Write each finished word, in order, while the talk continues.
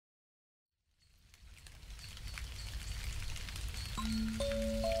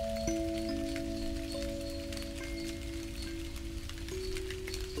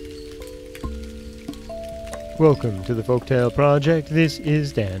Welcome to the Folktale Project. This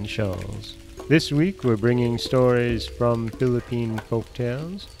is Dan Scholz. This week we're bringing stories from Philippine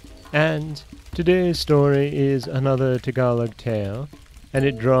folktales, and today's story is another Tagalog tale, and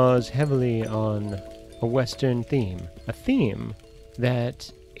it draws heavily on a Western theme. A theme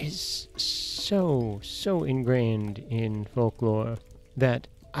that is so ingrained in folklore that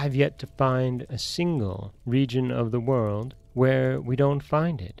I've yet to find a single region of the world where we don't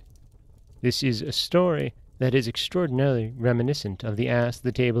find it. This is a story that is extraordinarily reminiscent of the ass,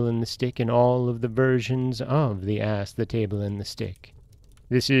 the table, and the stick in all of the versions of the ass, the table, and the stick.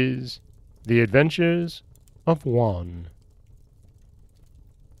 This is The Adventures of Juan.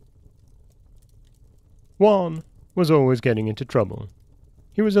 Juan was always getting into trouble.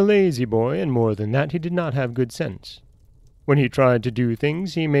 He was a lazy boy, and more than that, he did not have good sense. When he tried to do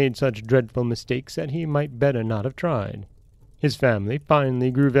things, he made such dreadful mistakes that he might better not have tried. His family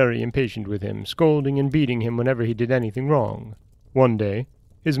finally grew very impatient with him, scolding and beating him whenever he did anything wrong. One day,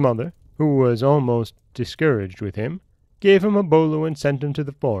 his mother, who was almost discouraged with him, gave him a bolo and sent him to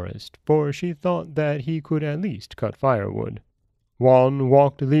the forest, for she thought that he could at least cut firewood. Juan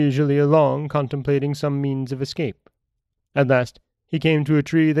walked leisurely along, contemplating some means of escape. At last, he came to a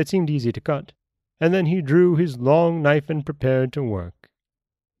tree that seemed easy to cut, and then he drew his long knife and prepared to work.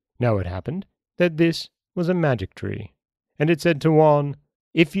 Now it happened that this was a magic tree, and it said to Juan,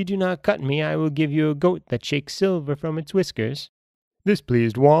 "If you do not cut me, I will give you a goat that shakes silver from its whiskers." This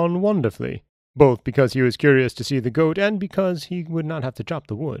pleased Juan wonderfully, both because he was curious to see the goat and because he would not have to chop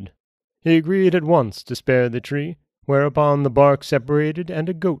the wood. He agreed at once to spare the tree, whereupon the bark separated and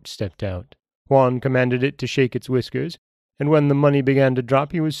a goat stepped out. Juan commanded it to shake its whiskers, and when the money began to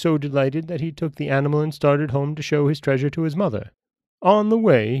drop, he was so delighted that he took the animal and started home to show his treasure to his mother. On the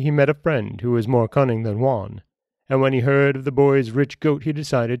way, he met a friend who was more cunning than Juan, and when he heard of the boy's rich goat, he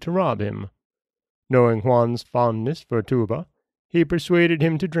decided to rob him. Knowing Juan's fondness for tuba, he persuaded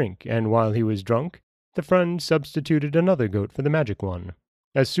him to drink, and while he was drunk, the friend substituted another goat for the magic one.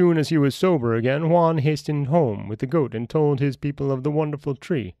 As soon as he was sober again, Juan hastened home with the goat and told his people of the wonderful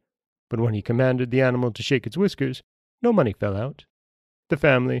tree. But when he commanded the animal to shake its whiskers, no money fell out. The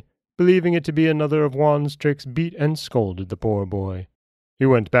family, believing it to be another of Juan's tricks, beat and scolded the poor boy. He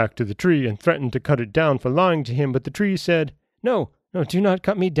went back to the tree and threatened to cut it down for lying to him, but the tree said, No, do not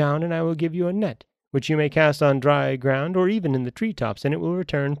cut me down, and I will give you a net, which you may cast on dry ground or even in the treetops, and it will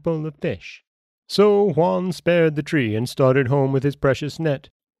return full of fish. So Juan spared the tree and started home with his precious net,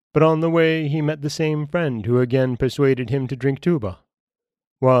 but on the way he met the same friend who again persuaded him to drink tuba.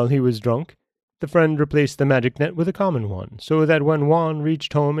 While he was drunk, the friend replaced the magic net with a common one, so that when Juan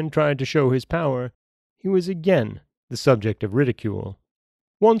reached home and tried to show his power, he was again the subject of ridicule.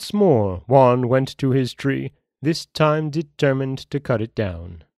 Once more Juan went to his tree, this time determined to cut it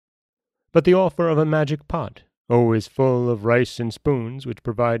down. But the offer of a magic pot, always full of rice and spoons, which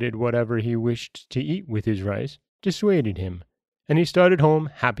provided whatever he wished to eat with his rice, dissuaded him, and he started home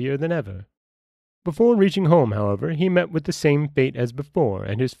happier than ever. Before reaching home, however, he met with the same fate as before,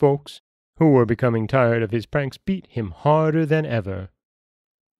 and his folks, who were becoming tired of his pranks, beat him harder than ever.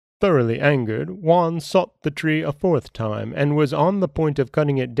 Thoroughly angered, Juan sought the tree a fourth time, and was on the point of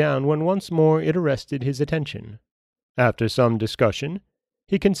cutting it down when once more it arrested his attention. After some discussion,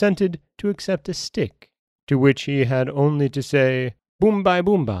 he consented to accept a stick, to which he had only to say, "Boomba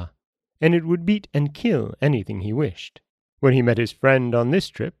boomba," and it would beat and kill anything he wished. When he met his friend on this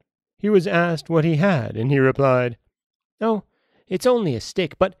trip, he was asked what he had, and he replied, "Oh, it's only a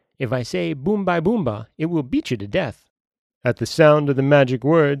stick, but if I say boomba boomba, it will beat you to death." At the sound of the magic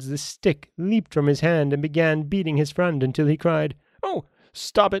words, the stick leaped from his hand and began beating his friend until he cried, "Oh,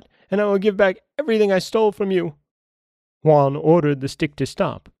 stop it, and I will give back everything I stole from you." Juan ordered the stick to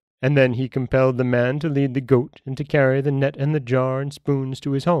stop, and then he compelled the man to lead the goat and to carry the net and the jar and spoons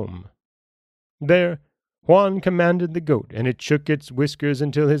to his home. There, Juan commanded the goat, and it shook its whiskers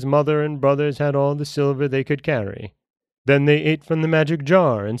until his mother and brothers had all the silver they could carry. Then they ate from the magic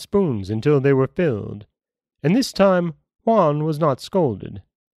jar and spoons until they were filled, and this time Juan was not scolded.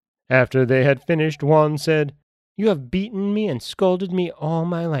 After they had finished, Juan said, "You have beaten me and scolded me all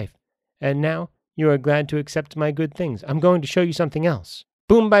my life, and now you are glad to accept my good things. I'm going to show you something else.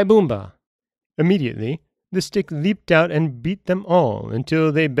 Boomba boomba." Immediately, the stick leaped out and beat them all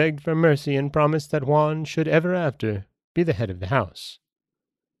until they begged for mercy and promised that Juan should ever after be the head of the house.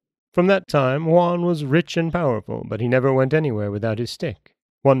 From that time, Juan was rich and powerful, but he never went anywhere without his stick.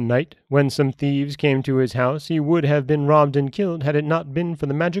 One night, when some thieves came to his house, he would have been robbed and killed had it not been for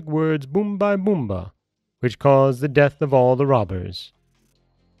the magic words "Boomba boomba," which caused the death of all the robbers.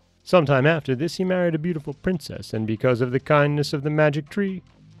 Some time after this, he married a beautiful princess, and because of the kindness of the magic tree,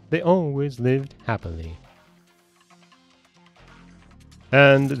 they always lived happily.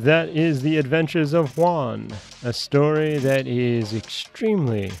 And that is The Adventures of Juan, a story that is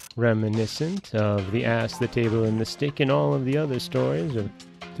extremely reminiscent of The Ass, the Table, and the Stick, and all of the other stories of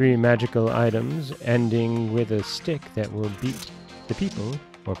 3 magical items ending with a stick that will beat the people,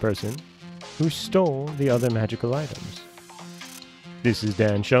 or person, who stole the other magical items. This is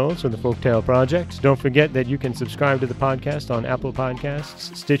Dan Schultz of the Folktale Project. Don't forget that you can subscribe to the podcast on Apple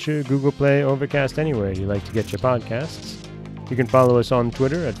Podcasts, Stitcher, Google Play, Overcast, anywhere you like to get your podcasts. You can follow us on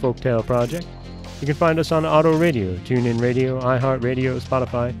Twitter at Folktale Project. You can find us on Auto Radio, TuneIn Radio, iHeartRadio,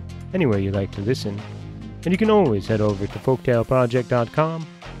 Spotify, anywhere you like to listen. And you can always head over to folktaleproject.com,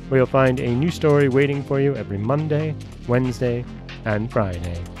 where you'll find a new story waiting for you every Monday, Wednesday, and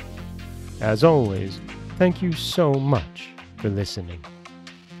Friday. As always, thank you so much for listening.